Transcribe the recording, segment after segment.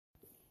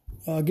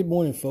Good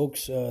morning,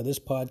 folks. This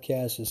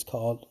podcast is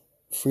called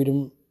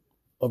Freedom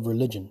of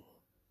Religion,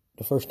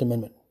 the First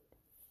Amendment.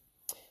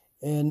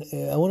 And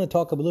I want to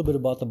talk a little bit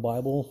about the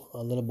Bible,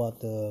 a little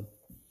about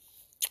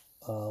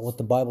what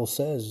the Bible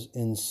says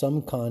in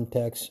some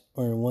context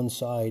or in one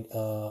side.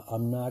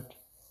 I'm not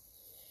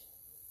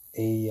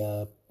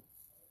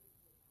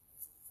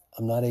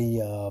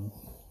a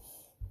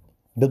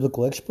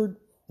biblical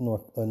expert,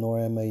 nor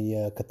am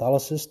a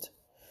Catholicist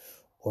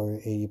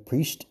or a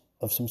priest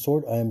of some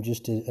sort. I am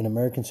just an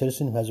American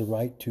citizen who has a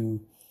right to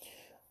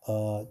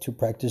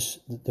practice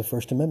the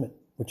First Amendment,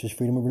 which is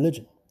freedom of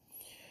religion.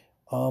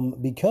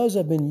 Because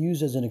I've been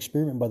used as an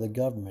experiment by the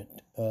government,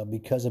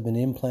 because I've been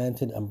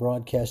implanted, I'm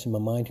broadcasting my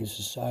mind to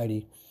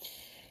society.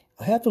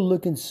 I have to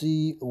look and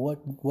see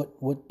what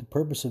the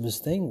purpose of this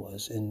thing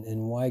was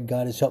and why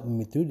God is helping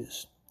me through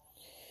this.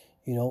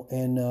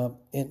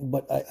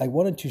 But I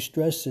wanted to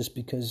stress this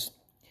because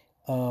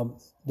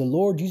the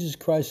Lord Jesus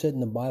Christ said in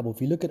the Bible, if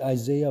you look at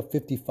Isaiah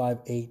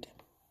 55:8,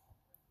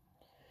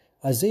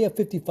 Isaiah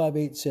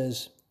 55:8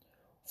 says,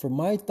 "For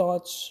my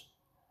thoughts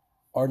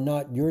are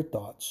not your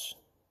thoughts,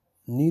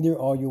 neither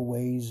are your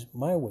ways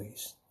my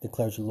ways,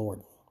 declares the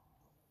Lord."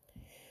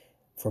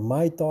 For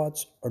my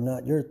thoughts are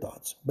not your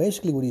thoughts.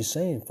 Basically what he's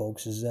saying,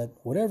 folks, is that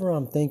whatever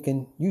I'm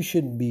thinking, you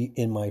shouldn't be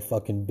in my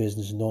fucking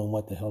business knowing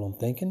what the hell I'm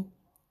thinking.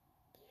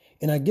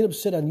 And I get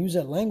upset and use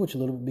that language a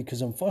little bit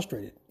because I'm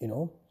frustrated,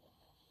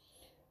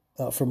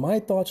 For my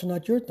thoughts are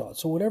not your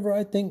thoughts. So whatever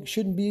I think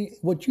shouldn't be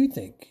what you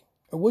think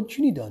or what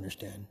you need to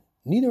understand.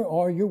 Neither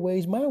are your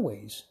ways my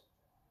ways.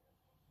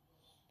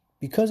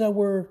 Because I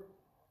wear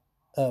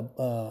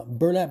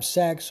burlap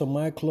sacks on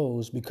my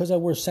clothes, because I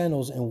wear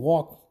sandals and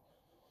walk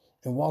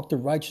the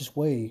righteous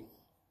way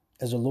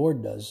as the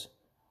Lord does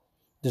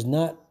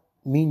not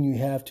mean you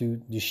have to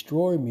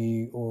destroy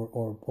me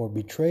or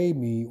betray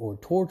me or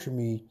torture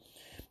me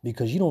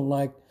because you don't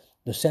like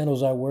the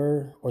sandals I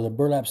wear or the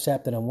burlap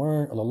sack that I'm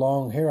wearing or the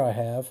long hair I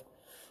have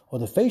or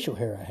the facial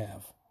hair I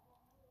have.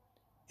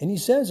 And he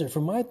says it,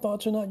 for my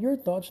thoughts are not your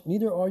thoughts,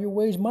 neither are your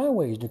ways my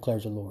ways,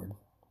 declares the Lord.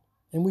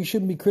 And we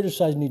shouldn't be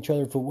criticizing each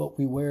other for what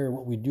we wear,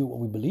 what we do, what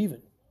we believe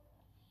in,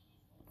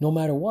 no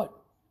matter what.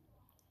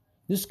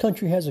 This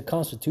country has a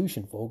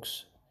constitution,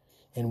 folks,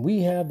 and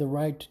we have the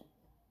right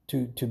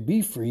to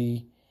be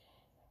free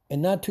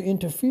and not to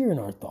interfere in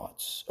our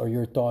thoughts or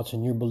your thoughts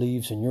and your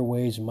beliefs and your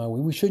ways and my way.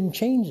 We shouldn't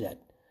change that.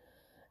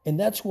 And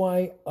that's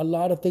why a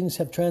lot of things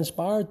have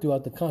transpired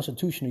throughout the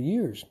Constitution of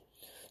years.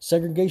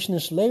 Segregation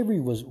and slavery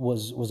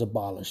was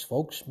abolished,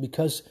 folks,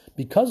 because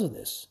of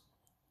this.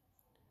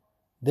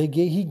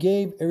 He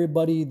gave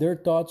everybody their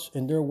thoughts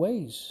and their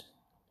ways.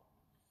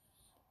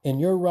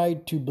 And your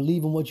right to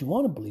believe in what you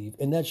want to believe,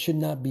 and that should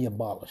not be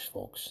abolished,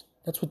 folks.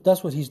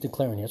 That's what he's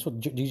declaring here. That's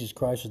what Jesus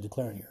Christ is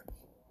declaring here.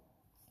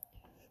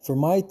 For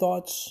my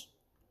thoughts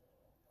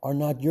are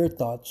not your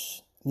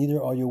thoughts,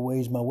 neither are your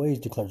ways my ways,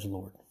 declares the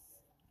Lord.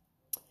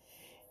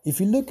 If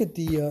you look at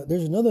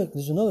there's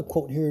another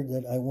quote here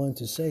that I wanted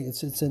to say.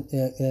 It's an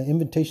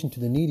invitation to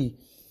the needy.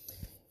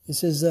 It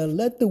says,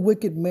 "Let the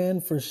wicked man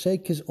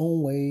forsake his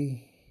own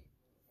way,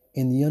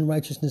 and the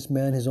unrighteousness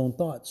man his own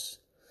thoughts.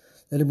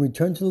 Let him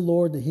return to the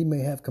Lord, that he may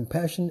have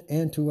compassion,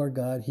 and to our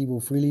God he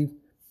will freely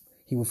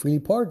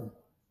pardon.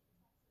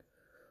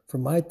 For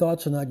my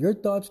thoughts are not your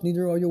thoughts,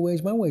 neither are your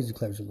ways my ways,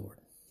 declares the Lord.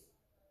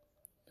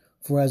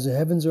 For as the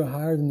heavens are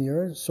higher than the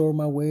earth, so are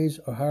my ways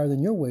are higher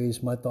than your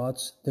ways, my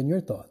thoughts than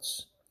your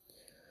thoughts."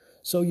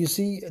 So you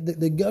see,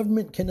 the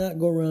government cannot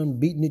go around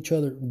beating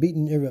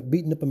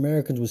up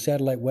Americans with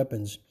satellite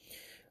weapons,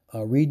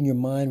 reading your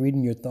mind,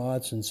 reading your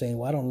thoughts, and saying,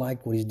 well, I don't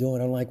like what he's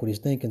doing, I don't like what he's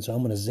thinking, so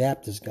I'm going to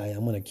zap this guy,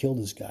 I'm going to kill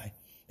this guy.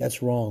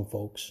 That's wrong,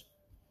 folks.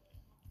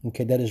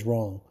 Okay, that is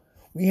wrong.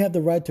 We have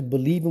the right to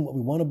believe in what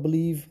we want to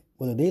believe,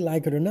 whether they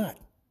like it or not.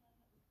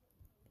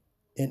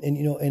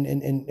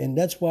 And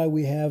that's why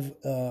we have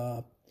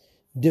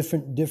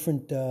different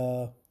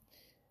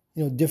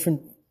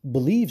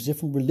beliefs,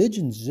 different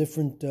religions,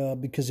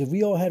 because if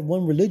we all had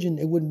one religion,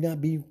 it would not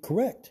be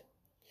correct.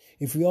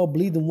 If we all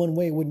believed in one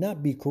way, it would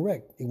not be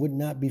correct. It would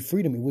not be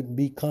freedom. It wouldn't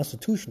be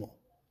constitutional.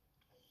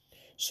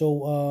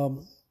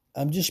 So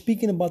I'm just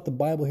speaking about the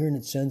Bible here in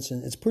its sense,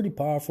 and it's pretty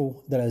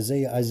powerful that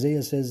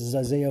Isaiah says, as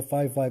Isaiah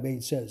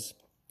 5:8 says,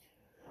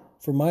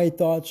 "For my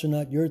thoughts are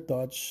not your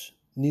thoughts,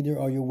 neither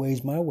are your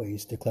ways my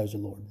ways, declares the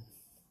Lord."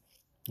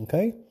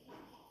 Okay?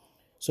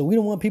 So we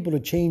don't want people to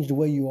change the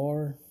way you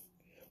are.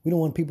 We don't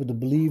want people to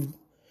believe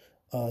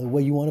the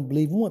way you want to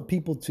believe. We want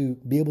people to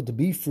be able to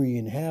be free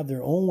and have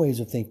their own ways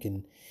of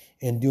thinking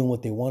and doing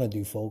what they want to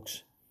do,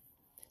 folks.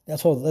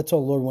 That's all the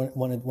Lord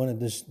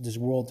wanted this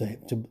world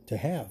to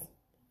have.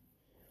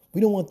 We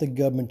don't want the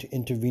government to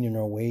intervene in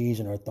our ways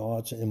and our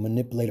thoughts and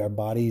manipulate our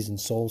bodies and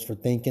souls for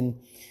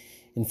thinking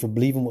and for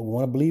believing what we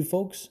want to believe,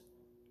 folks.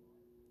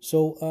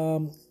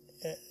 So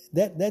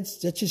that's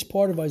just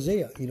part of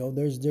Isaiah.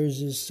 There's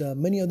this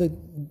many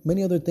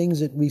other things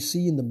that we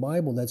see in the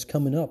Bible that's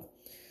coming up.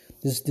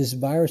 This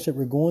virus that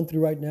we're going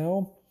through right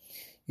now,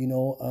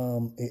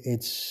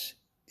 it's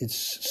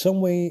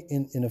some way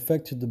in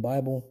effect to the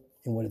Bible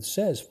and what it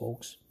says,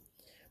 folks.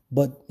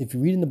 But if you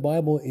read in the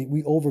Bible,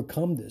 we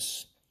overcome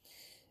this.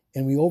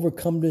 And we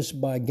overcome this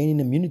by gaining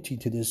immunity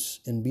to this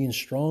and being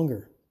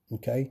stronger,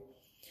 okay?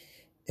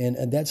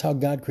 And that's how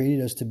God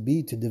created us to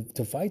be,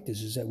 to fight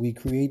this, is that we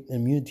create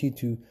immunity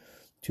to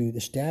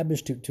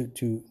establish,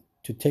 to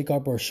take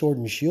up our sword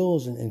and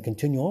shields and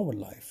continue on with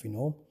life, you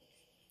know?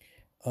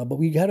 But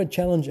we got to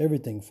challenge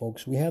everything,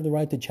 folks. We have the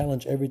right to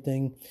challenge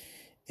everything,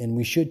 and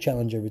we should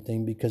challenge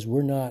everything because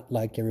we're not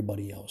like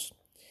everybody else.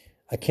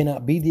 I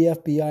cannot be the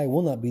FBI. I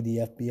will not be the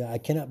FBI. I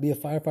cannot be a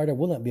firefighter. I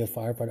will not be a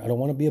firefighter. I don't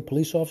want to be a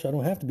police officer. I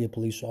don't have to be a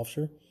police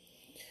officer.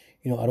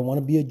 You know, I don't want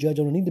to be a judge.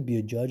 I don't need to be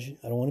a judge.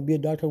 I don't want to be a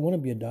doctor. I want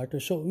to be a doctor.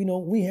 So, you know,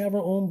 we have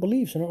our own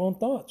beliefs and our own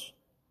thoughts.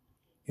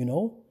 You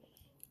know,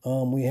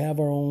 we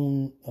have our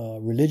own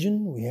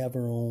religion. We have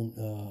our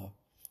own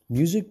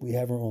music. We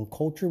have our own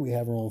culture. We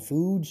have our own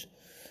foods.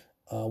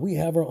 We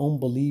have our own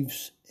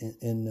beliefs,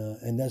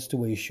 and that's the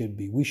way it should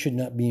be. We should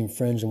not be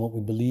infringed on what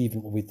we believe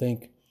and what we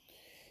think.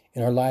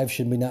 And our lives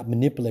should be not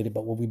manipulated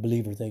by what we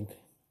believe or think.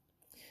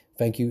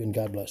 Thank you, and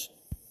God bless.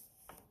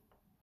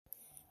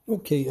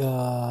 Okay,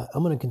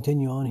 I'm going to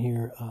continue on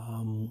here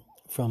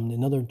from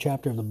another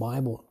chapter of the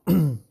Bible.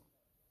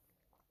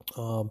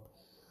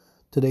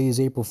 Today is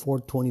April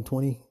 4th,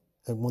 2020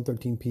 at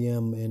 1:13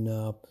 p.m.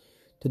 And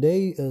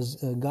today is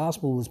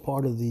gospel was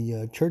part of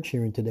the church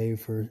hearing today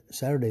for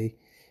Saturday.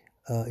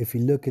 If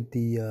you look at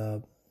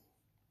the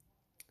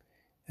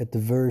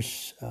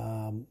verse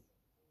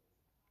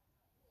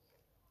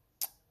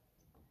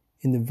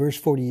in the verse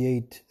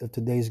 48 of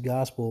today's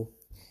gospel,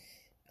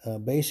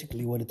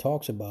 basically what it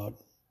talks about.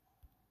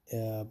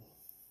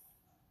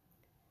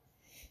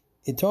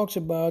 It talks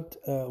about,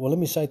 well, let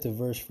me cite the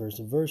verse first.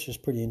 The verse is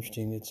pretty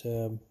interesting. It's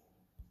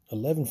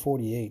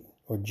 11:48,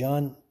 or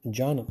John.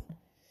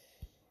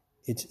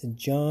 It's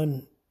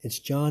John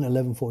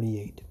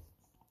 11:48.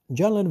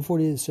 John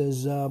 11:48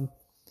 says,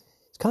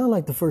 it's kind of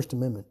like the First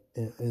Amendment,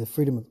 the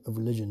freedom of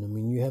religion. I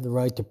mean, you have the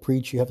right to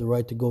preach. You have the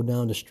right to go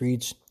down the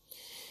streets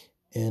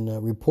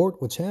and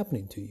report what's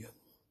happening to you,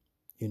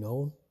 you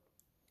know,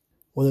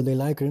 whether they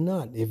like it or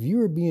not. If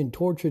you're being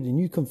tortured and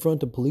you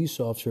confront a police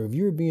officer, if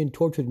you're being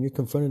tortured and you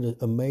confront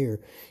a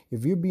mayor,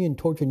 if you're being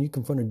tortured and you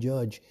confront a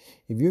judge,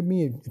 if you're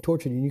being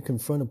tortured and you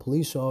confront a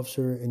police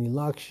officer and he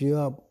locks you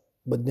up,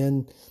 but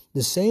then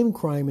the same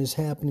crime is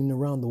happening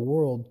around the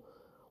world,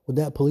 would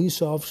that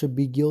police officer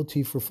be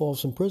guilty for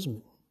false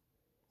imprisonment?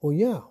 Well,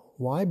 yeah.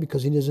 Why?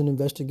 Because he doesn't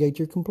investigate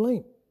your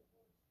complaint.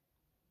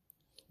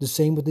 The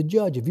same with the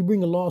judge. If you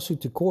bring a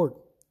lawsuit to court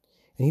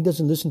and he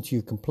doesn't listen to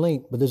your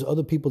complaint, but there's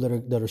other people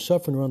that are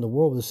suffering around the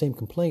world with the same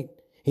complaint,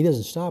 he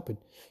doesn't stop it.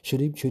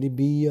 Should he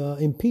be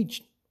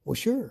impeached? Well,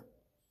 sure,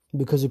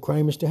 because the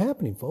crime is still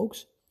happening,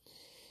 folks.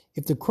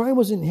 If the crime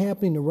wasn't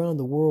happening around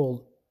the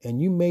world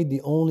and you made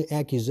the only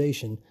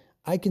accusation,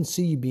 I can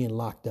see you being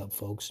locked up,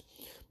 folks.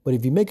 But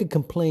if you make a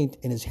complaint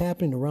and it's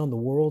happening around the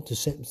world to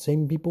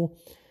same people,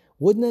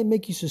 wouldn't that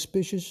make you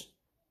suspicious?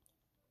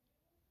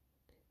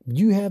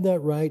 You have that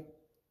right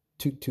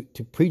to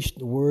preach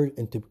the word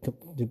and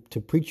to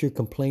preach your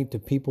complaint to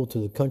people, to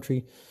the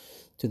country,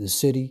 to the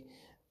city,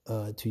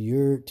 to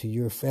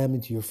your family,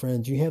 to your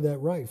friends. You have that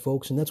right,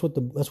 folks, and that's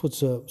what's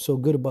so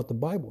good about the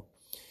Bible.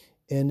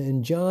 And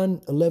in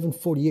John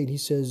 11:48, he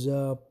says,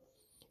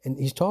 and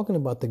he's talking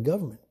about the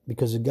government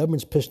because the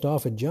government's pissed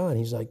off at John.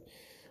 He's like,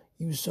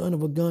 "You son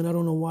of a gun! I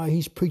don't know why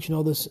he's preaching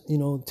all this, you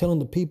know, telling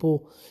the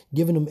people,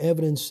 giving them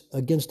evidence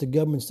against the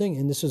government's thing."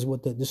 And this is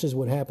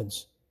what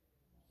happens.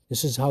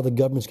 This is how the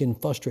government's getting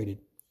frustrated,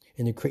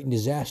 and they're creating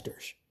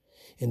disasters,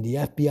 and the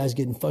FBI is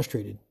getting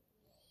frustrated,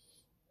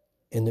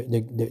 and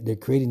they're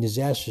creating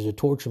disasters. They're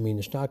torturing me and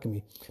they're stalking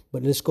me.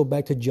 But let's go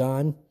back to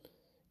John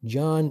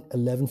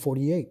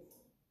 11:48,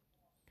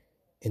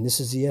 and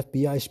this is the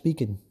FBI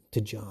speaking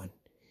to John.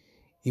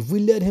 If we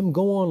let him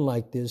go on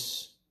like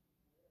this,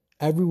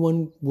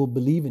 everyone will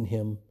believe in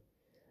him,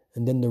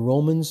 and then the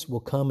Romans will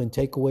come and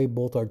take away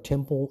both our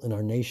temple and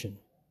our nation.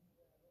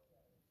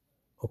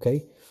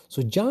 Okay,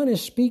 so John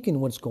is speaking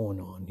what's going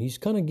on. He's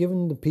kind of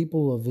giving the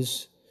people of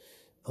his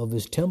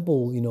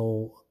temple, you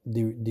know,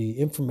 the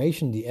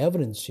information, the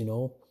evidence, you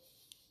know,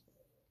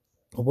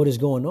 of what is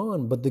going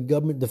on. But the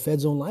government, the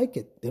feds don't like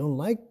it. They don't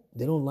like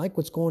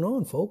what's going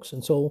on, folks.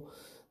 And so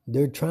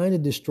they're trying to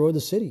destroy the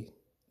city.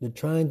 They're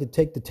trying to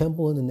take the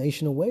temple and the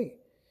nation away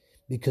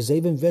because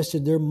they've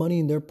invested their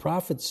money and their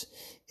profits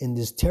in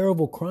this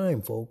terrible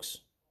crime, folks,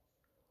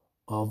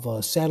 of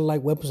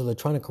satellite weapons,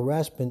 electronic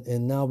harassment,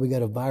 and now we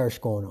got a virus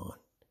going on,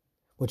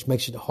 which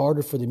makes it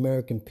harder for the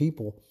American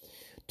people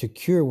to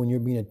cure when you're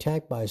being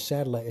attacked by a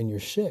satellite and you're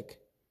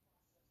sick.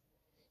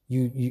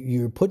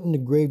 You're put in a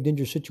grave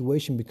danger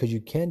situation because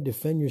you can't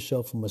defend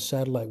yourself from a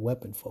satellite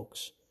weapon,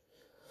 folks.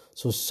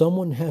 So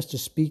someone has to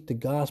speak the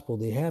gospel.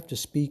 They have to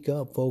speak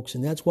up, folks,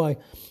 and that's why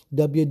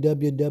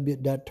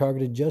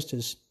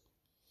www.targetedjustice,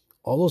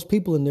 all those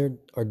people in there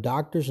are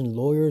doctors and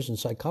lawyers and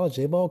psychologists.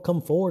 They've all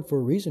come forward for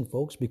a reason,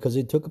 folks, because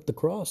they took up the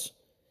cross.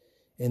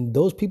 And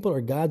those people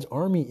are God's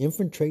army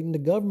infiltrating the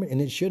government,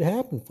 and it should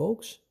happen,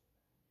 folks.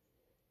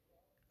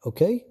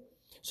 Okay?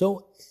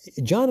 So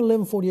John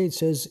 11:48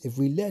 says, if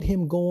we let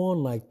him go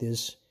on like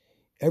this,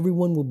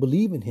 everyone will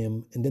believe in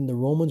him, and then the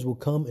Romans will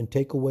come and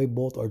take away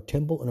both our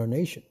temple and our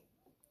nation.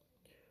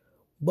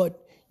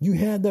 But you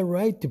have that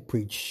right to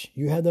preach.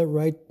 You have that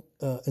right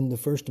in the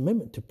First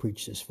Amendment to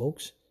preach this,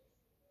 folks.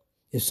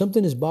 If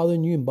something is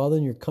bothering you and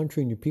bothering your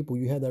country and your people,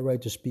 you have that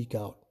right to speak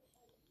out.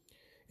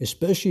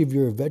 Especially if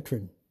you're a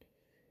veteran.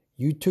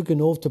 You took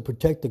an oath to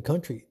protect the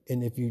country.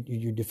 And if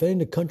you're defending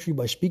the country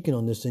by speaking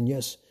on this, then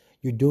yes,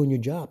 you're doing your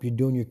job. You're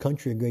doing your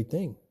country a great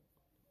thing.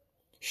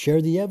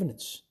 Share the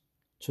evidence.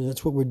 So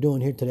that's what we're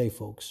doing here today,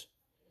 folks.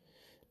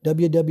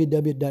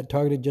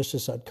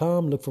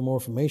 www.targetedjustice.com. Look for more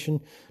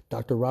information.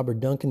 Dr. Robert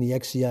Duncan, the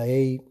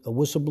ex-CIA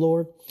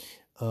whistleblower.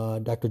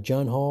 Dr.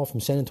 John Hall from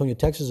San Antonio,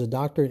 Texas, a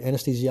doctor and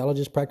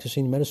anesthesiologist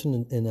practicing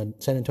medicine in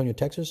San Antonio,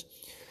 Texas.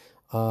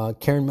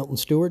 Karen Milton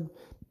Stewart.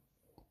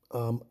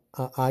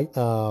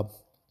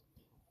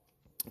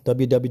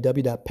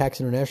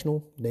 www.pax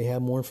International. They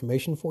have more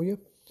information for you.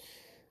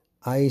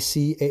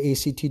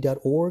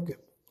 IACAACT.org.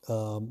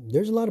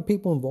 There's a lot of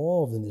people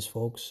involved in this,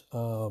 folks.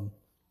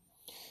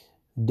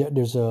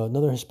 There's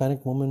another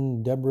Hispanic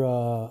woman,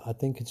 Deborah, I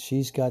think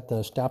she's got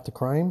Stop the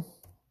Crime.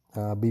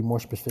 Be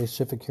more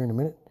specific here in a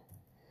minute.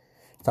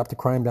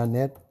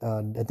 StopTheCrime.net.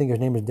 I think her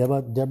name is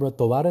Deborah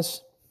Tovares.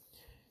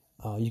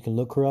 You can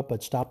look her up at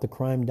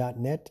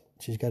StopTheCrime.net.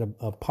 She's got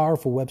a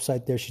powerful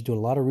website there. She's doing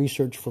a lot of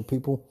research for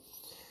people.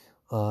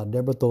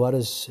 Deborah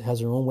Tovares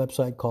has her own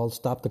website called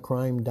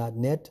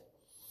StopTheCrime.net.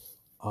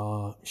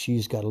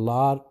 She's got a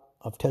lot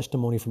of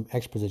testimony from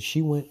experts that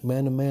she went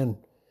man to man,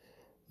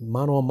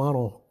 mano a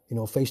mano,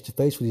 face to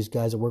face with these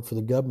guys that work for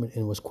the government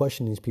and was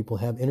questioning these people,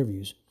 have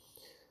interviews.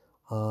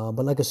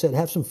 But like I said,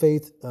 have some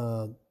faith.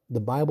 The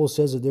Bible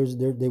says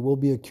that there will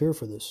be a cure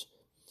for this,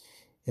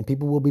 and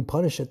people will be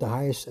punished at the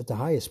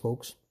highest,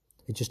 folks.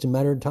 It's just a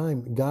matter of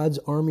time. God's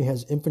army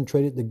has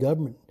infiltrated the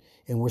government,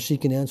 and we're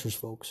seeking answers,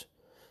 folks.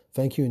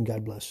 Thank you, and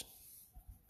God bless.